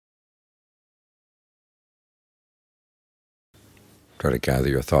Try to gather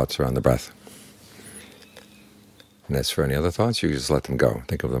your thoughts around the breath. And as for any other thoughts, you just let them go.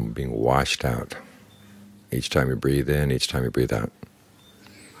 Think of them being washed out. Each time you breathe in, each time you breathe out.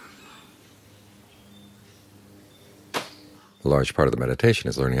 A large part of the meditation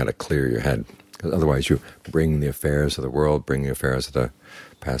is learning how to clear your head, because otherwise you bring the affairs of the world, bring the affairs of the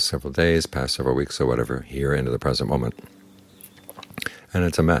past several days, past several weeks, or whatever, here into the present moment. And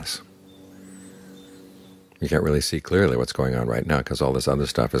it's a mess. You can't really see clearly what's going on right now because all this other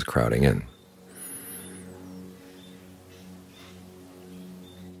stuff is crowding in.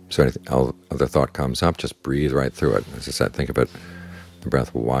 So anything other thought comes up, just breathe right through it. As I said, think of it, the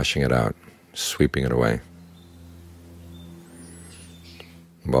breath washing it out, sweeping it away.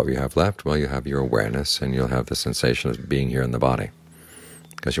 What you have left? Well, you have your awareness, and you'll have the sensation of being here in the body,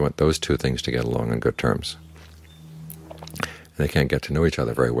 because you want those two things to get along on good terms. And they can't get to know each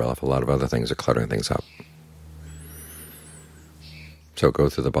other very well if a lot of other things are cluttering things up. So go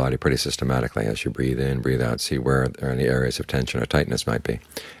through the body pretty systematically as you breathe in, breathe out, see where there are any areas of tension or tightness might be.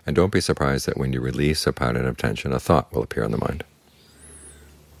 And don't be surprised that when you release a pattern of tension, a thought will appear in the mind.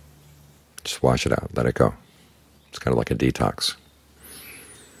 Just wash it out, let it go. It's kind of like a detox.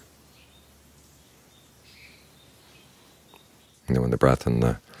 And when the breath and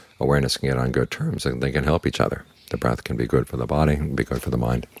the awareness can get on good terms, they can help each other. The breath can be good for the body and be good for the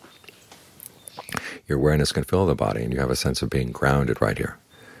mind. Your awareness can fill the body, and you have a sense of being grounded right here.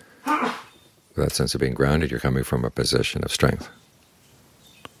 With that sense of being grounded, you're coming from a position of strength.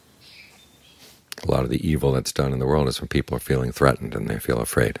 A lot of the evil that's done in the world is when people are feeling threatened and they feel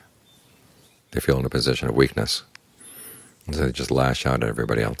afraid. They feel in a position of weakness, and so they just lash out at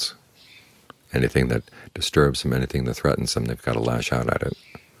everybody else. Anything that disturbs them, anything that threatens them, they've got to lash out at it.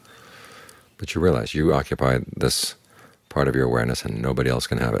 But you realize you occupy this part of your awareness and nobody else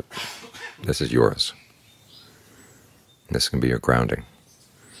can have it. This is yours. This can be your grounding.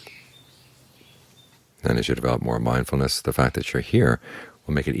 And as you develop more mindfulness, the fact that you're here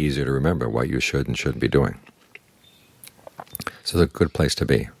will make it easier to remember what you should and shouldn't be doing. So it's a good place to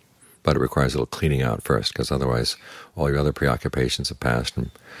be, but it requires a little cleaning out first, because otherwise all your other preoccupations of past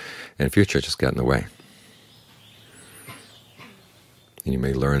and future just get in the way. And you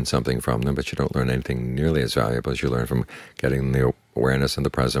may learn something from them, but you don't learn anything nearly as valuable as you learn from getting the awareness in the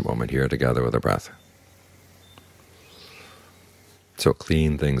present moment here together with the breath. So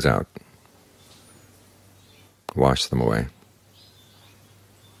clean things out. Wash them away.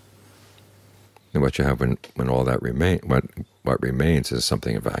 And what you have when all that what remains is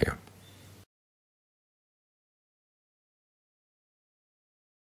something of value.